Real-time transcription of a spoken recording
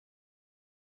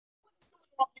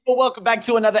People, welcome back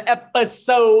to another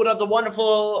episode of the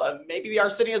wonderful, maybe the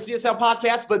Arsenio CSL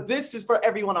podcast, but this is for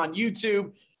everyone on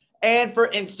YouTube and for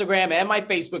Instagram and my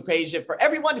Facebook page, and for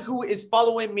everyone who is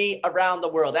following me around the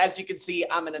world. As you can see,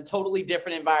 I'm in a totally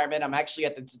different environment. I'm actually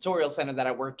at the tutorial center that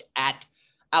I work at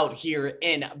out here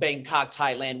in Bangkok,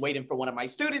 Thailand, waiting for one of my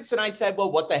students. And I said,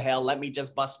 well, what the hell? Let me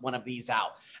just bust one of these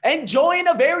out. Enjoying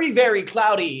a very, very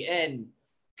cloudy and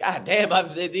God damn,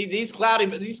 these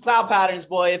cloud patterns,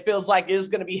 boy, it feels like it's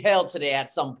going to be hell today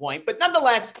at some point. But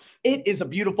nonetheless, it is a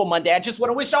beautiful Monday. I just want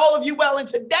to wish all of you well. And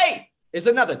today is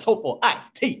another TOEFL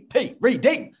ITP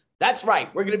reading. That's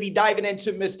right. We're going to be diving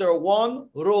into Mr. Juan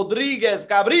Rodriguez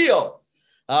Cabrillo.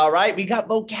 All right. We got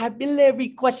vocabulary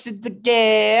questions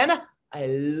again. I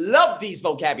love these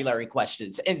vocabulary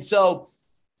questions. And so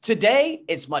today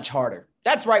it's much harder.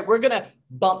 That's right. We're going to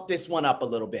bump this one up a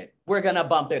little bit. We're going to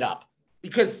bump it up,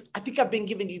 because I think I've been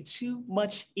giving you too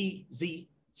much easy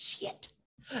shit.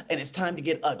 And it's time to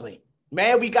get ugly.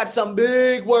 Man, we got some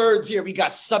big words here. We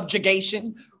got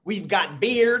subjugation. We've got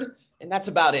beard. And that's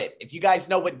about it. If you guys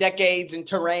know what decades and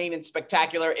terrain and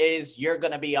spectacular is, you're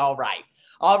going to be all right.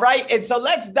 All right. And so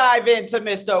let's dive into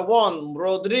Mr. Juan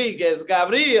Rodriguez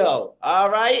Cabrillo.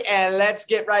 All right. And let's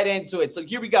get right into it. So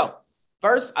here we go.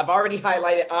 First, I've already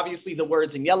highlighted, obviously, the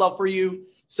words in yellow for you.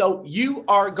 So you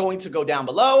are going to go down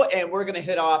below and we're going to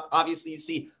hit off. Obviously, you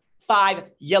see 5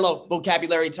 yellow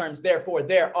vocabulary terms. Therefore,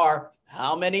 there are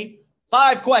how many?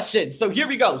 5 questions. So here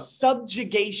we go.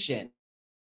 Subjugation.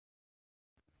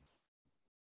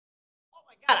 Oh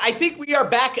my God. I think we are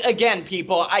back again,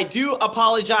 people. I do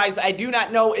apologize. I do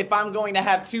not know if I'm going to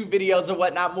have 2 videos or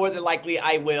whatnot. More than likely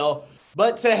I will.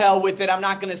 But to hell with it. I'm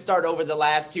not going to start over the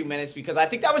last 2 minutes because I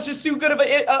think that was just too good of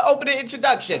an opening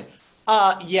introduction.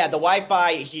 Yeah, the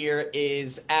Wi-Fi here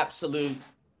is absolute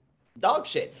dog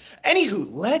shit. Anywho,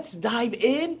 let's dive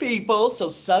in, people. So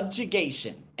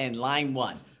subjugation and line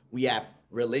 1. We have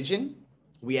religion,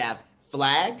 we have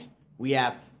flag, we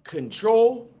have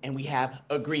control, and we have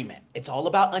agreement. It's all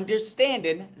about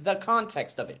understanding the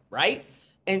context of it, right?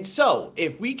 And so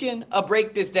if we can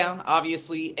break this down,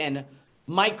 obviously, in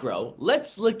micro,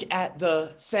 let's look at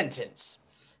the sentence.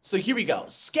 So here we go.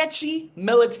 Sketchy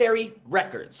military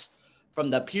records from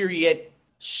the period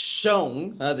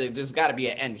shown, there's got to be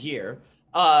an end here,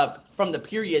 from the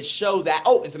period show that,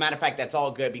 as a matter of fact, that's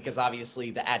all good because obviously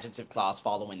the adjective clause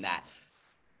following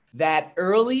that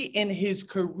early in his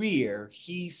career,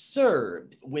 he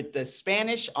served with the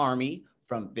Spanish army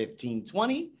from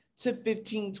 1520 to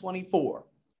 1524.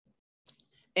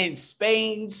 In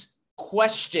Spain's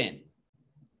question.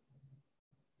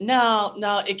 No,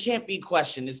 it can't be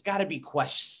questioned. It's got to be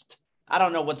questioned. I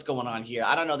don't know what's going on here.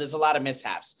 I don't know. There's a lot of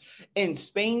mishaps. In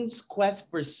Spain's quest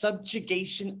for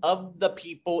subjugation of the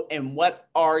people in what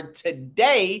are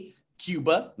today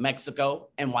Cuba, Mexico,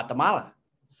 and Guatemala.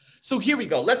 So here we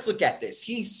go. Let's look at this.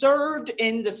 He served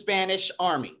in the Spanish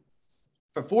army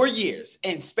for 4 years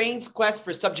in Spain's quest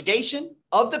for subjugation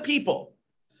of the people.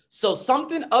 So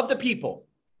something of the people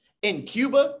in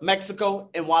Cuba, Mexico,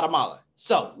 and Guatemala.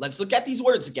 So let's look at these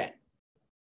words again.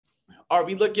 Are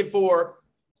we looking for...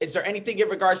 Is there anything in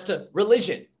regards to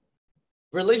religion?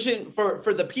 Religion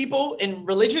for the people in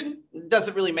religion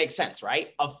doesn't really make sense,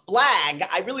 right? A flag,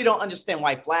 I really don't understand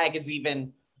why flag is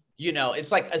even,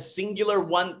 it's like a singular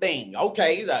one thing.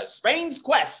 Okay, the Spain's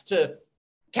quest to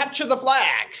capture the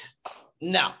flag.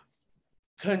 No.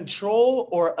 Control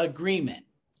or agreement.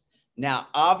 Now,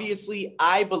 obviously,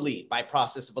 I believe by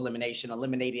process of elimination,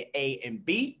 eliminating A and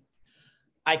B.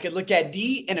 I could look at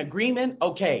D, an agreement.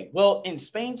 Okay, well, in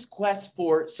Spain's quest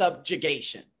for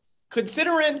subjugation,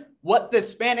 considering what the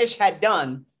Spanish had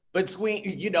done between,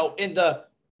 in the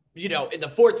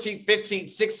 14th, 15th,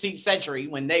 16th century,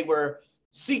 when they were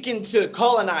seeking to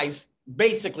colonize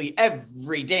basically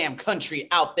every damn country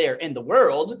out there in the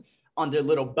world on their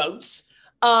little boats.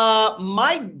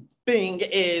 My thing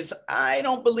is, I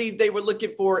don't believe they were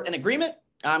looking for an agreement.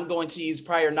 I'm going to use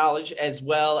prior knowledge as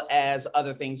well as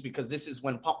other things because this is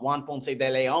when Juan Ponce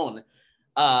de Leon,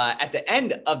 at the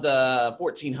end of the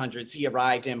 1400s, he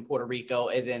arrived in Puerto Rico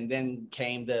and then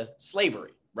came the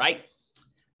slavery, right?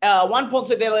 Juan Ponce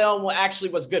de Leon actually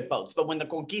was good folks, but when the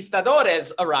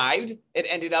conquistadores arrived, it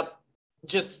ended up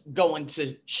just going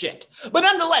to shit. But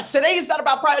nonetheless, today is not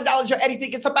about prior knowledge or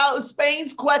anything. It's about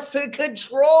Spain's quest to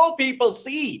control people.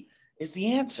 C is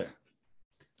the answer.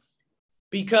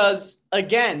 Because,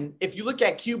 again, if you look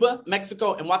at Cuba,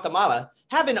 Mexico, and Guatemala,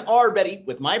 having already,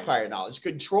 with my prior knowledge,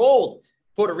 controlled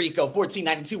Puerto Rico,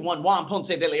 1492, when Juan Ponce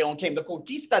de Leon came, the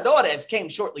conquistadores came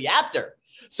shortly after.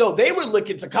 So they were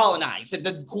looking to colonize, and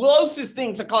the closest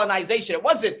thing to colonization, it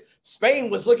wasn't Spain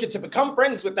was looking to become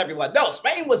friends with everyone. No,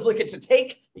 Spain was looking to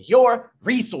take your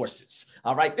resources.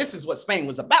 All right, this is what Spain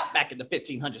was about back in the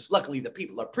 1500s. Luckily, the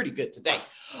people are pretty good today.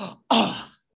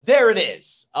 There it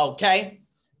is, okay?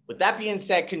 With that being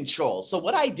said, control. So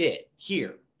what I did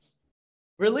here,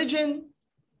 religion,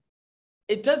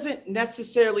 it doesn't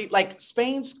necessarily, like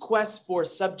Spain's quest for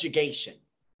subjugation.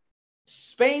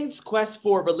 Spain's quest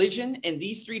for religion in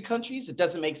these three countries, it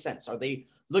doesn't make sense. Are they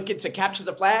looking to capture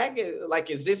the flag? Like,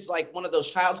 is this like one of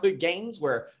those childhood games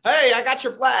where, hey, I got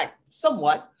your flag?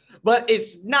 Somewhat, but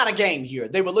it's not a game here.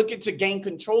 They were looking to gain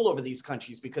control over these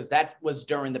countries because that was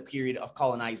during the period of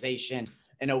colonization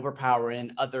and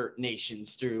overpowering other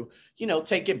nations through,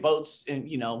 taking boats and,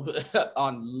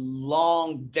 on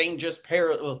long, dangerous,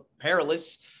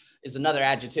 perilous is another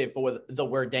adjective for the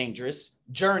word dangerous,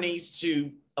 journeys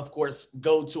to, of course,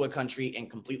 go to a country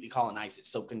and completely colonize it.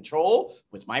 So control,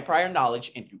 with my prior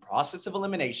knowledge and through process of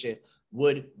elimination,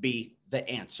 would be the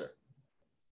answer.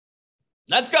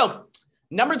 Let's go.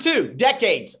 Number 2,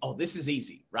 decades. Oh, this is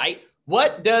easy, right?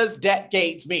 What does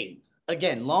decades mean?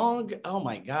 Again, long, oh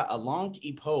my God, a long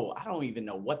epoch. I don't even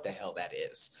know what the hell that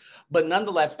is. But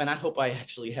nonetheless, man, I hope I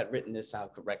actually had written this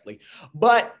out correctly.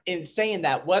 But in saying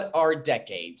that, what are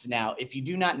decades? Now, if you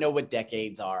do not know what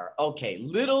decades are, okay,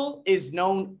 little is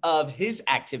known of his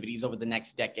activities over the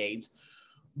next decades,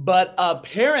 but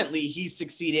apparently he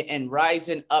succeeded in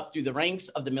rising up through the ranks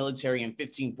of the military in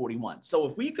 1541. So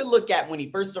if we could look at when he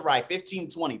first arrived,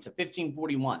 1520 to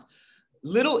 1541,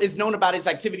 little is known about his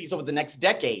activities over the next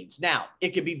decades. Now, it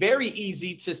could be very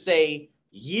easy to say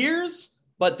years,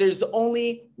 but there's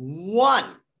only one.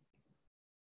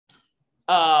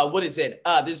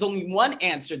 There's only one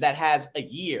answer that has a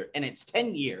year, and it's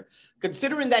 10-year.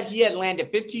 Considering that he had landed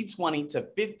 1520 to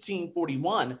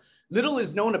 1541, little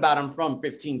is known about him from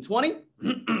 1520 to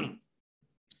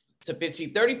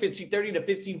 1530, 1530 to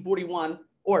 1541,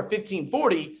 or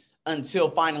 1540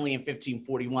 until finally in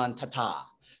 1541, ta-ta.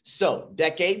 So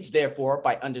decades, therefore,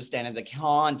 by understanding the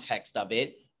context of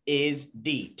it, is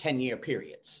the 10-year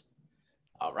periods.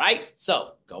 All right,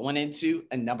 so going into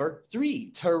number 3,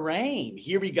 terrain.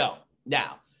 Here we go.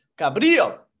 Now,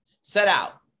 Cabrillo set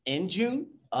out in June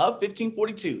of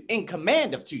 1542 in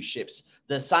command of 2 ships,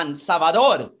 the San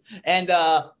Salvador and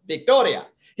the Victoria.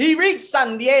 He reached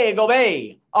San Diego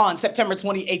Bay on September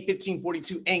 28,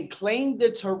 1542, and claimed the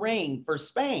terrain for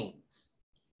Spain.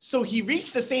 So he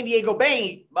reached the San Diego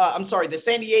Bay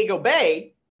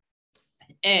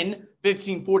in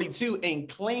 1542 and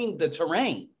claimed the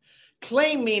terrain.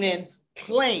 Claim meaning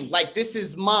claim, like this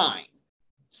is mine.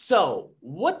 So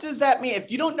what does that mean? If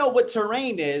you don't know what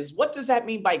terrain is, what does that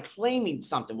mean by claiming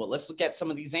something? Well, let's look at some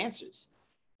of these answers.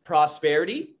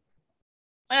 Prosperity?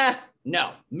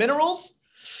 No. Minerals?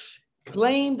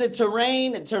 Claim the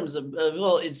terrain in terms of,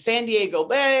 in San Diego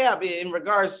Bay, I mean, in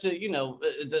regards to,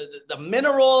 the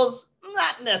minerals,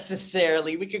 not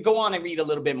necessarily. We could go on and read a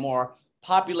little bit more.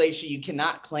 Population, you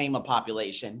cannot claim a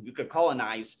population. You could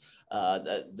colonize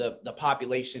the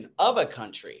population of a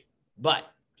country, but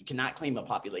you cannot claim a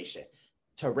population.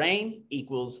 Terrain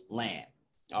equals land,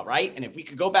 all right? And if we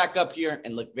could go back up here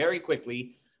and look very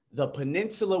quickly, the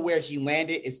peninsula where he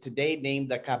landed is today named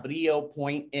the Cabrillo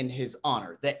Point in his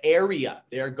honor. The area,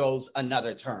 there goes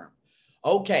another term.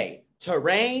 Okay,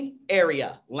 terrain,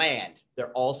 area, land,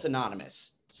 they're all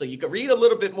synonymous. So you could read a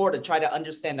little bit more to try to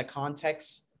understand the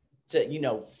context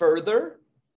to, further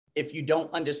if you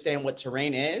don't understand what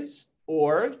terrain is,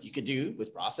 or you could do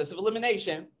with process of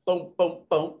elimination, boom, boom,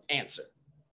 boom, answer.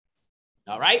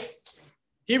 All right,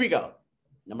 here we go.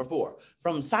 Number 4,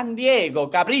 from San Diego,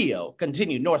 Cabrillo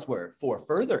continued northward for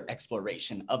further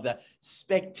exploration of the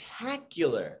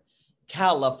spectacular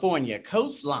California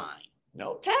coastline.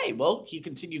 Okay, well, he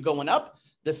continued going up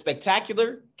the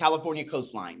spectacular California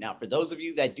coastline. Now, for those of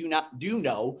you that do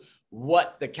know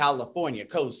what the California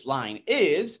coastline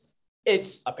is,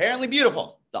 it's apparently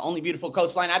beautiful. The only beautiful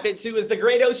coastline I've been to is the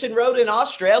Great Ocean Road in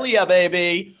Australia,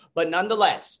 baby. But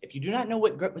nonetheless, if you do not know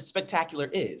what spectacular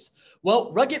is,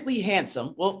 well, ruggedly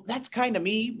handsome, well, that's kind of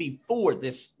me before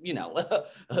this,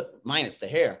 minus the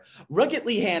hair.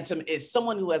 Ruggedly handsome is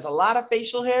someone who has a lot of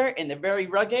facial hair and they're very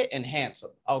rugged and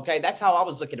handsome. Okay, that's how I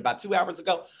was looking about 2 hours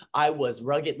ago. I was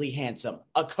ruggedly handsome.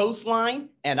 A coastline,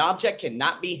 an object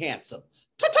cannot be handsome.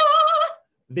 Ta-ta!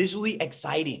 Visually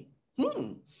exciting.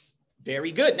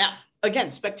 Very good. Now, again,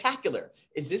 spectacular.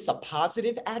 Is this a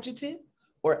positive adjective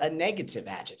or a negative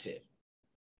adjective?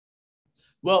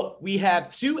 Well, we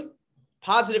have 2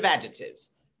 positive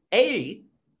adjectives, A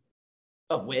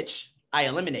of which I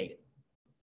eliminated.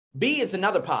 B is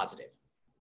another positive.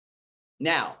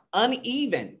 Now,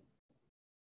 uneven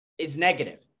is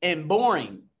negative and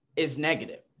boring is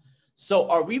negative. So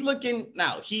are we looking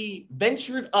now? He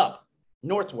ventured up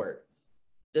northward,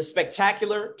 the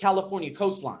spectacular California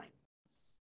coastline.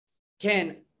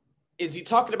 Is he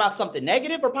talking about something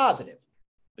negative or positive?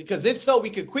 Because if so, we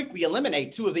could quickly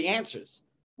eliminate two of the answers,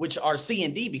 which are C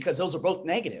and D, because those are both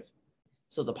negative.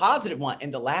 So the positive one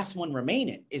and the last one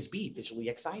remaining is B, visually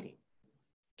exciting.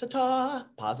 Ta-ta,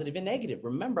 positive and negative.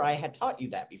 Remember, I had taught you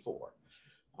that before.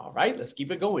 All right, let's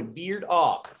keep it going. Veered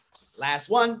off. Last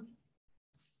one.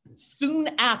 Soon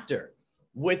after,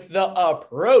 with the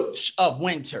approach of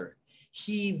winter,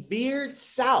 he veered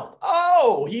south.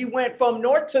 Oh, he went from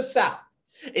north to south.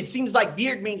 It seems like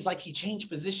veered means like he changed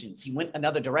positions. He went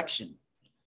another direction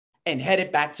and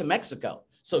headed back to Mexico.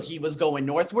 So he was going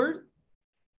northward.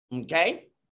 Okay.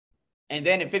 And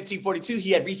then in 1542,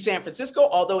 he had reached San Francisco,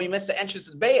 although he missed the entrance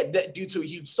of the bay due to a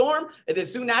huge storm. And then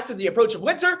soon after the approach of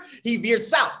winter, he veered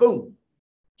south. Boom.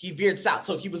 He veered south.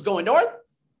 So he was going north,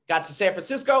 got to San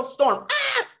Francisco, storm,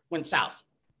 went south.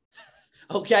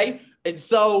 Okay. And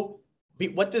so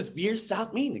what does veer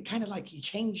south mean? It kind of like he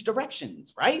changed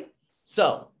directions, right?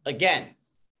 So again,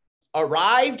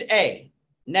 arrived A,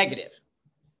 negative.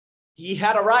 He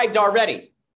had arrived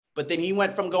already, but then he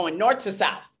went from going north to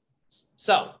south.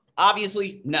 So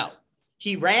obviously, no.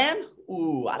 He ran.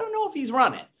 Ooh, I don't know if he's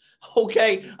running.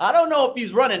 Okay. I don't know if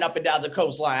he's running up and down the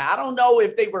coastline. I don't know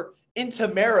if they were into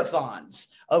marathons.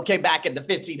 Okay. Back in the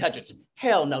 1500s.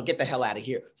 Hell no. Get the hell out of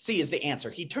here. C is the answer.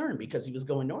 He turned because he was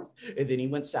going north and then he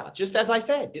went south. Just as I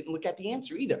said, didn't look at the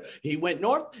answer either. He went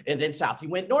north and then south. He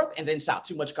went north and then south.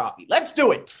 Too much coffee. Let's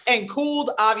do it. And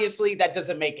cooled. Obviously, that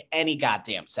doesn't make any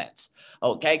goddamn sense.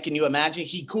 Okay. Can you imagine?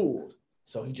 He cooled.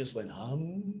 So he just went,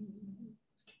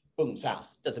 boom,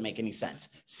 south. Doesn't make any sense.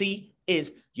 C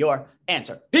is your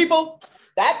answer. People,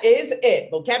 that is it.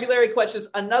 Vocabulary questions.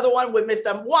 Another one with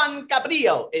Mr. Juan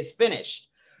Cabrillo is finished.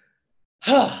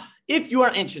 If you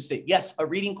are interested, yes, a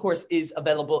reading course is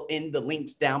available in the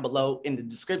links down below in the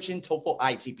description, TOEFL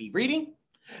ITP reading,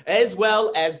 as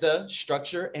well as the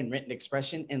structure and written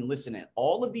expression and listening.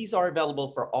 All of these are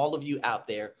available for all of you out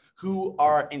there who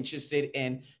are interested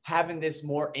in having this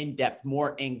more in depth,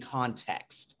 more in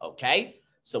context. Okay.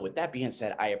 So with that being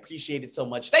said, I appreciate it so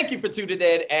much. Thank you for tuning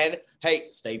in, and hey,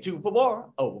 stay tuned for more.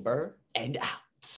 Over and out.